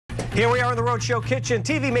Here we are in the Rhode Show kitchen.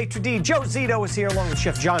 TV maitre d' Joe Zito is here along with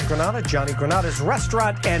Chef John Granata. Johnny Granata's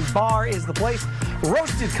restaurant and bar is the place.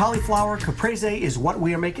 Roasted cauliflower caprese is what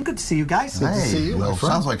we are making. Good to see you guys. Good to see you. Well,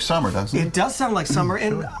 sounds like summer, doesn't it? It does sound like summer,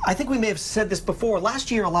 and I think we may have said this before. Last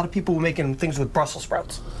year, a lot of people were making things with Brussels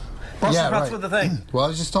sprouts. Brussels sprouts were the thing. Well, I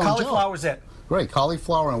was just telling Cauliflower's it. Right,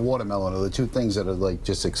 cauliflower and watermelon are the two things that are like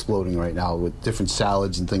just exploding right now with different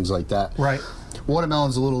salads and things like that. Right.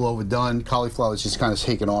 Watermelon's a little overdone. Cauliflower is just kind of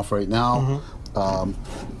taking off right now.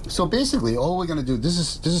 So basically, all we're going to do, this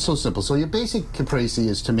is so simple. So your basic caprese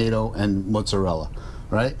is tomato and mozzarella,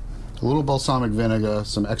 right? A little balsamic vinegar,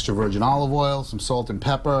 some extra virgin olive oil, some salt and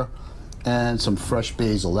pepper, and some fresh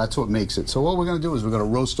basil. That's what makes it. So what we're going to do is we're going to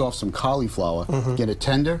roast off some cauliflower, get it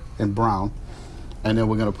tender and brown, and then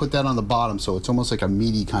we're going to put that on the bottom so it's almost like a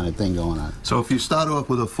meaty kind of thing going on. So if you start off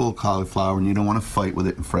with a full cauliflower and you don't want to fight with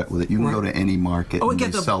it and fret with it, you can go to any market and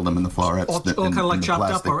they sell them in the florettes. All kind of like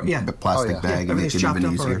chopped up, or plastic bag, and make it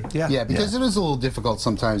even easier. Yeah, because it is a little difficult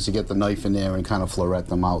sometimes to get the knife in there and kind of floret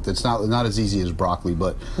them out. It's not as easy as broccoli,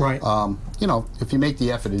 but you know, if you make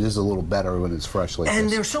the effort, it is a little better when it's fresh like this. And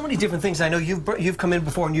there's so many different things. I know you've come in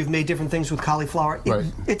before and you've made different things with cauliflower.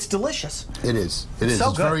 It's delicious. It is. It is.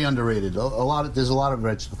 It's very underrated. There's a lot of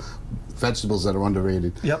vegetables that are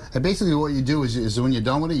underrated. Yep. And basically what you do is when you're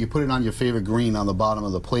done with it, you put it on your favorite green on the bottom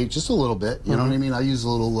of the plate, just a little bit. You know what I mean? I use a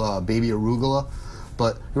little baby arugula.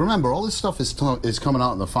 But remember, all this stuff is coming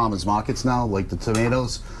out in the farmers markets now, like the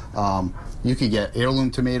tomatoes. You could get heirloom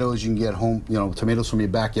tomatoes. You can get home, tomatoes from your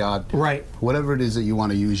backyard. Right. Whatever it is that you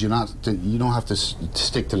want to use, you don't have to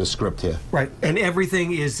stick to the script here. Right. And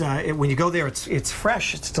everything is when you go there, it's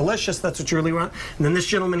fresh, it's delicious. That's what you really want. And then this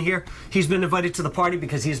gentleman here, he's been invited to the party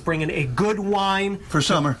because he's bringing a good wine for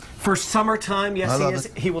summer. For summertime, yes, he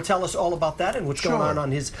is. He will tell us all about that and what's going on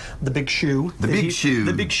the big shoe. The big shoe.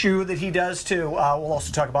 The big shoe that he does too. We'll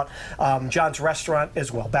also talk about John's restaurant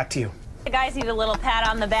as well. Back to you. The guys need a little pat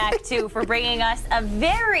on the back, too, for bringing us a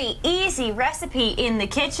very easy recipe in the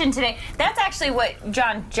kitchen today. That's actually what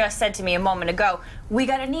John just said to me a moment ago. We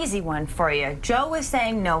got an easy one for you. Joe was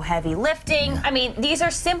saying no heavy lifting. I mean, these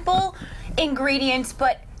are simple ingredients,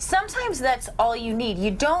 but sometimes that's all you need.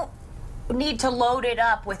 You don't need to load it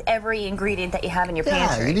up with every ingredient that you have in your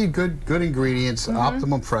pantry. Yeah, you need good ingredients,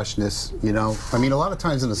 optimum freshness, you know. I mean, a lot of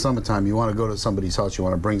times in the summertime, you want to go to somebody's house, you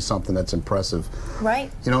want to bring something that's impressive. Right.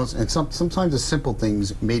 You know, and sometimes the simple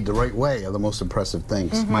things made the right way are the most impressive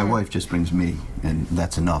things. My wife just brings me, and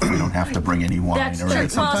that's enough. We don't have to bring any wine. That's true. Well, I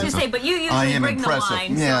was going to say, but you usually bring the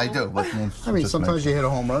wine. Yeah, I do. But I mean, sometimes you hit a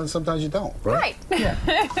home run, sometimes you don't, right? Yeah.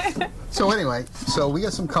 So anyway, we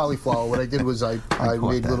got some cauliflower. What I did was I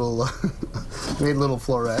made little little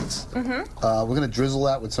florets. We're going to drizzle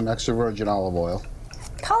that with some extra virgin olive oil.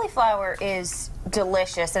 Cauliflower is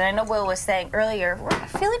delicious, and I know Will was saying earlier, I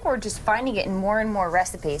feel like we're just finding it in more and more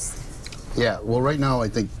recipes. Yeah, well, right now I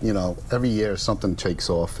think, every year something takes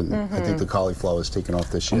off, and I think the cauliflower is taking off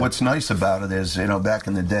this year. And what's nice about it is, back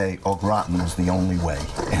in the day, au gratin was the only way.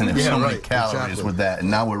 And there's so many calories with that. And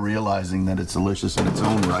now we're realizing that it's delicious in its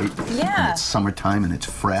own right. Yeah. And it's summertime, and it's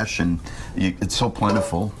fresh, and it's so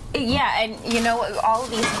plentiful. Yeah, and all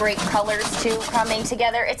of these great colors, too, coming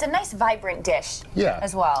together. It's a nice, vibrant dish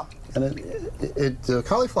as well. And the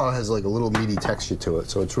cauliflower has like a little meaty texture to it,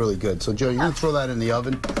 so it's really good. So, Joe, you're going to throw that in the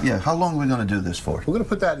oven? Yeah, how long are we going to do this for? We're going to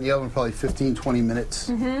put that in the oven probably 15, 20 minutes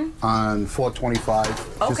on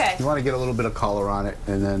 425. Okay. You want to get a little bit of color on it,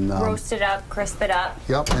 and then... roast it up, crisp it up.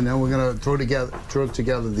 Yep, and then we're going to throw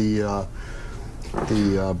together the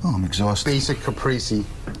I'm exhausted. Basic caprese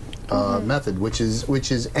method, which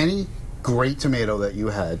is any great tomato that you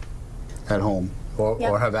had at home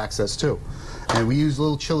or have access to. And we use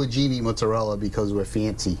little Ciliegini mozzarella because we're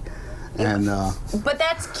fancy. And but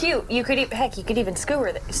that's cute. You could even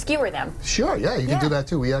skewer them. Sure, yeah, you can do that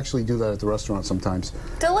too. We actually do that at the restaurant sometimes.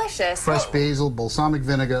 Delicious. Fresh basil, balsamic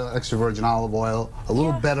vinegar, extra virgin olive oil, a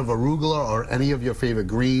little bit of arugula or any of your favorite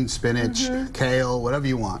greens, spinach, kale, whatever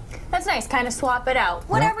you want. That's nice. Kind of swap it out.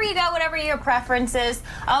 Whatever you got, whatever your preference is.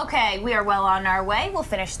 Okay, we are well on our way. We'll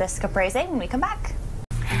finish this caprese when we come back.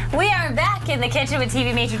 We are back in the kitchen with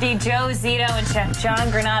TV maitre d' Joe Zito and Chef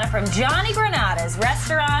John Granata from Johnny Granata's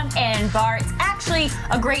restaurant and bar. It's actually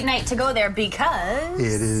a great night to go there because...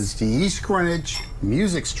 It is the East Greenwich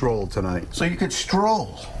music stroll tonight. So you could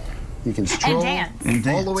stroll. You can stroll and dance.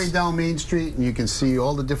 all the way down Main Street, and you can see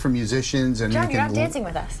all the different musicians. And John, you're not dancing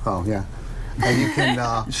with us. Oh, yeah. And you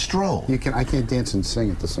can stroll. I can't dance and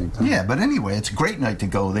sing at the same time. Yeah, but anyway, it's a great night to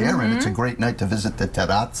go there, and it's a great night to visit the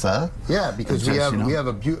terrazza. Yeah, because we have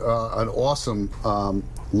an awesome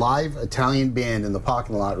live Italian band in the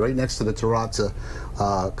parking lot right next to the terrazza,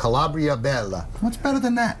 Calabria Bella. What's better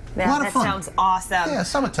than that? Yeah, a lot that of fun. sounds awesome. Yeah,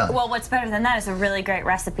 summertime. Well, what's better than that is a really great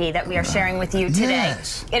recipe that we are sharing with you today.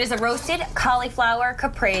 Yes. It is a roasted cauliflower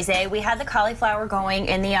caprese. We had the cauliflower going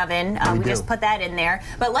in the oven. We just put that in there.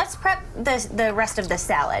 But let's prep the rest of the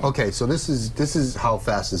salad. Okay, so this is how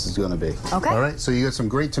fast this is going to be. Okay. All right, so you got some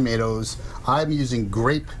great tomatoes. I'm using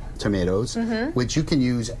grape tomatoes, which you can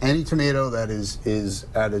use any tomato that is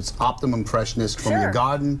at its optimum freshness from your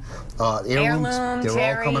garden. Heirlooms, Heirloom, they're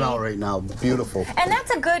cherry. all coming out right now. Beautiful. And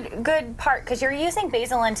that's a good part because you're using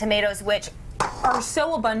basil and tomatoes, which are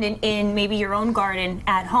so abundant in maybe your own garden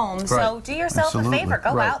at home. So do yourself a favor.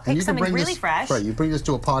 Go out, pick something really fresh. Right, you bring this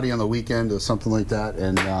to a party on the weekend or something like that,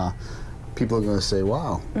 and people are going to say,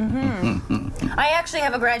 wow. I actually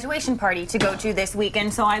have a graduation party to go to this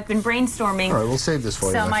weekend, so I've been brainstorming. All right, we'll save this for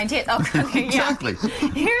you. Some ideas. Okay, Exactly.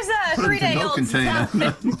 Here's a Put it in a 3-day-old container.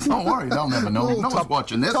 Don't worry, they'll never know. No one's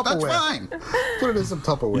watching this. That's Tupperware. fine. Put it in some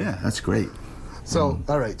Tupperware. Yeah, that's great. So,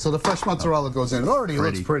 all right, so the fresh mozzarella goes in. It already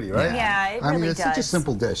looks pretty, right? Yeah, it really I mean, it's such a does.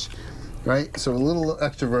 simple dish, right? So a little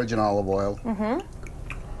extra virgin olive oil.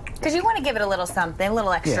 Because you want to give it a little something, a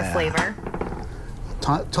little extra flavor.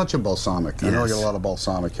 Touch of balsamic. I know I got a lot of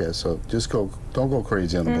balsamic here, so just don't go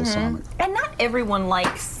crazy on the balsamic. And not everyone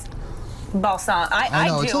likes balsamic. I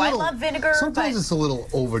know, it's do. a little, I love vinegar. Sometimes but it's a little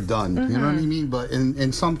overdone, you know what I mean? But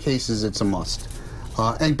in some cases, it's a must.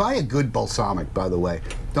 And buy a good balsamic, by the way.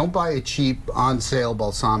 Don't buy a cheap, on-sale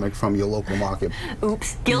balsamic from your local market.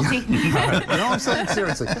 Oops, guilty. You know what I'm saying?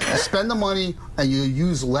 Seriously. Spend the money and you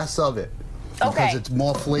use less of it. Because it's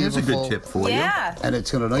more flavorful. Here's a good tip for you. Yeah. And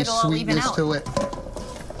it's got a nice It'll all even sweetness out. to it.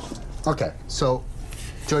 Okay, so,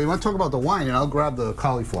 Joe, you want to talk about the wine, and I'll grab the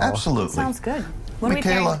cauliflower. Absolutely. Sounds good. What are we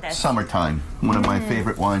pairing Michaela, with this? summertime. One of my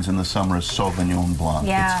favorite wines in the summer is Sauvignon Blanc.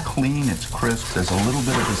 Yeah. It's clean, it's crisp, there's a little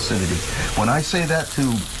bit of acidity. When I say that to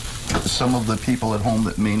some of the people at home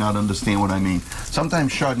that may not understand what I mean,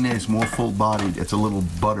 sometimes Chardonnay is more full-bodied, it's a little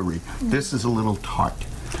buttery. This is a little tart.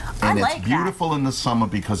 And I like it's beautiful in the summer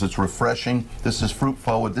because it's refreshing. This is fruit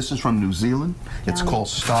forward. This is from New Zealand. It's called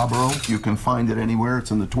Scarborough. You can find it anywhere.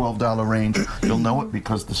 It's in the $12 range. You'll know it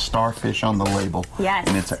because the starfish on the label. Yes.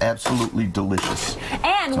 And it's absolutely delicious.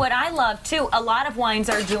 And what I love too, a lot of wines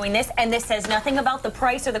are doing this, and this says nothing about the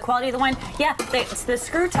price or the quality of the wine. Yeah, it's the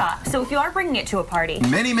screw top. So if you are bringing it to a party.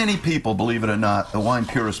 Many, many people, believe it or not, the wine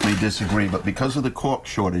purists may disagree, but because of the cork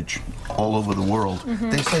shortage all over the world,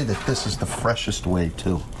 they say that this is the freshest way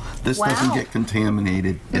too. This doesn't get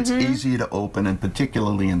contaminated. It's easy to open, and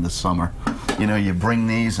particularly in the summer. You know, you bring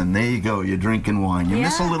these, and there you go. You're drinking wine. You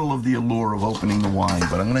miss a little of the allure of opening the wine,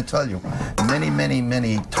 but I'm going to tell you, many, many,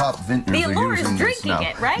 many top vintners The allure are is using this drinking now.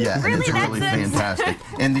 it, right? Yeah, Really, it's really that's it? fantastic.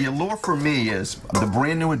 And the allure for me is the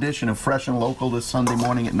brand new edition of Fresh and Local this Sunday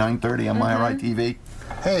morning at 9:30 on WPRI TV.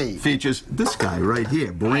 Hey. Features this guy right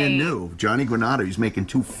here, brand new, Johnny Granata. He's making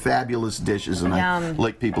 2 fabulous dishes, and I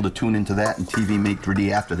like people to tune into that and TV maitre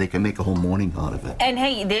d' after. They can make a whole morning out of it. And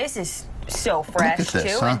hey, this is so fresh Look at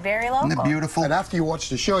this, too, huh? and very local. Isn't it beautiful? And after you watch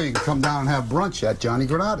the show, you can come down and have brunch at Johnny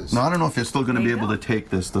Granata's. Now, I don't know if you're still going to be able to take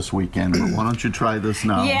this weekend, but why don't you try this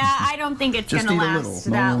now? Yeah, I don't think it's Just going to eat a last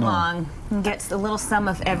little. that No. long. It gets a little some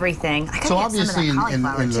of everything. I So gotta get some obviously, of that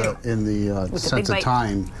cauliflower too. in the With the sense big of bite.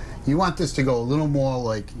 time, you want this to go a little more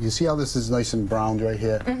like, you see how this is nice and browned right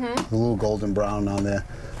here? A little golden brown on there.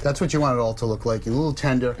 That's what you want it all to look like, a little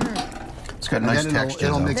tender. It's got And nice then texture.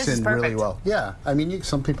 it'll though. mix This is in really perfect. well. Yeah, I mean,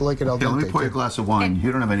 some people like it al Here, let me dente, pour you a too. glass of wine.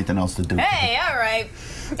 You don't have anything else to do. Hey, all right.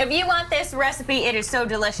 If you want this recipe, it is so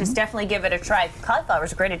delicious. Definitely give it a try. Cauliflower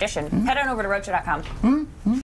is a great addition. Head on over to RhodeShow.com.